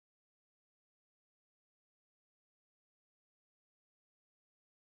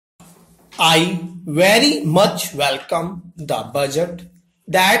I very much welcome the budget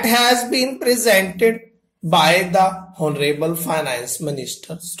that has been presented by the Honorable Finance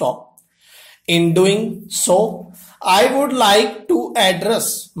Minister. In doing so, I would like to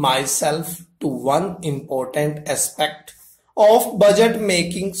address myself to one important aspect of budget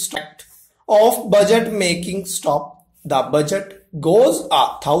making. The budget goes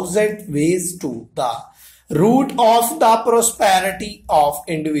 1,000 ways to the root of the prosperity of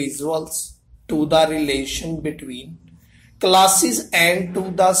individuals, to the relation between classes, and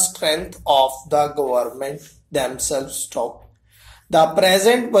to the strength of the government themselves. The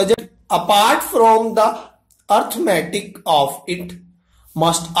present budget, apart from the arithmetic of it,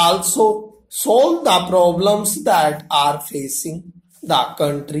 must also solve the problems that are facing the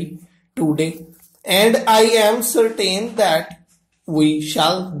country today, and I am certain that we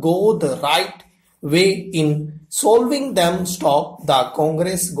shall go the right way in solving them. The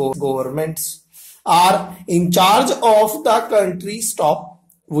Congress governments are in charge of the country.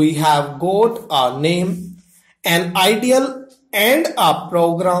 We have got a name, an ideal, and a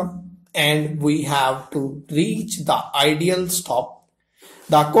program, and we have to reach the ideal.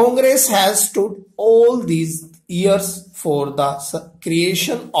 The Congress has stood all these years for the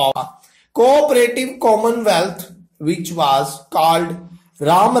creation of a cooperative commonwealth, which was called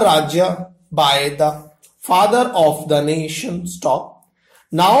Ram Rajya by the father of the nation.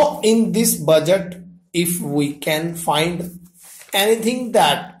 Now in this budget, if we can find anything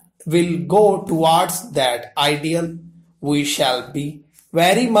that will go towards that ideal, we shall be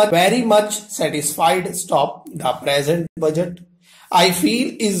very much satisfied. The present budget, I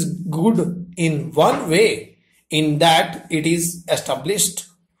feel, is good in one way, in that it is established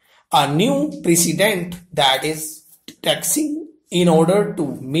a new precedent, that is taxing in order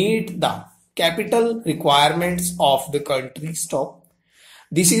to meet the capital requirements of the country.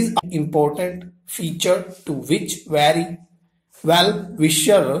 This is an important feature to which very well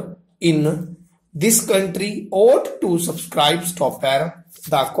wisher in this country ought to subscribe.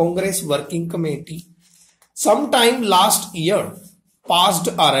 The Congress Working Committee sometime last year passed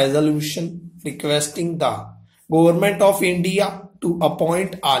a resolution requesting the Government of India to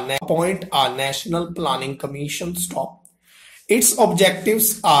appoint a National Planning Commission. Its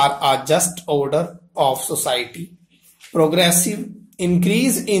objectives are a just order of society, progressive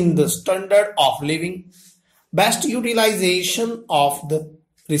increase in the standard of living, best utilization of the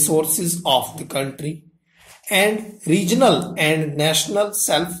resources of the country, and regional and national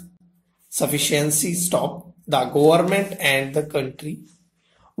self-sufficiency. The government and the country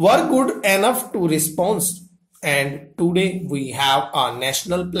were good enough to respond, and today we have a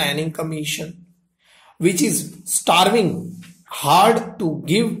National Planning Commission which is starving hard to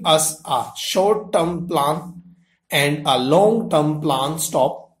give us a short-term plan and a long-term plan.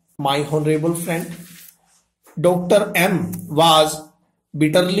 My honorable friend Dr. M was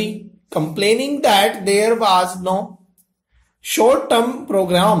bitterly complaining that there was no short-term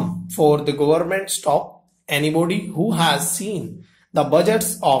program for the government. Anybody who has seen the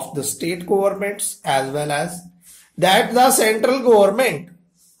budgets of the state governments as well as that the central government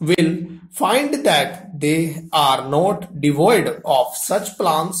will find that they are not devoid of such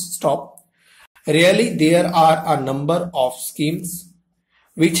plans. Really, there are a number of schemes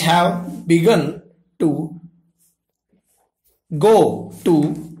which have begun to go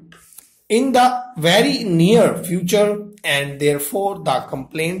to in the very near future, and therefore the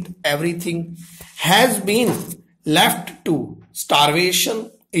complaint everything has been left to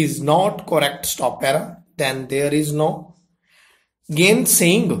starvation is not correct. Then there is no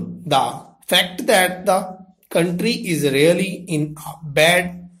gainsaying the fact that the country is really in a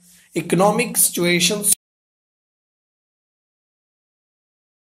bad economic situation.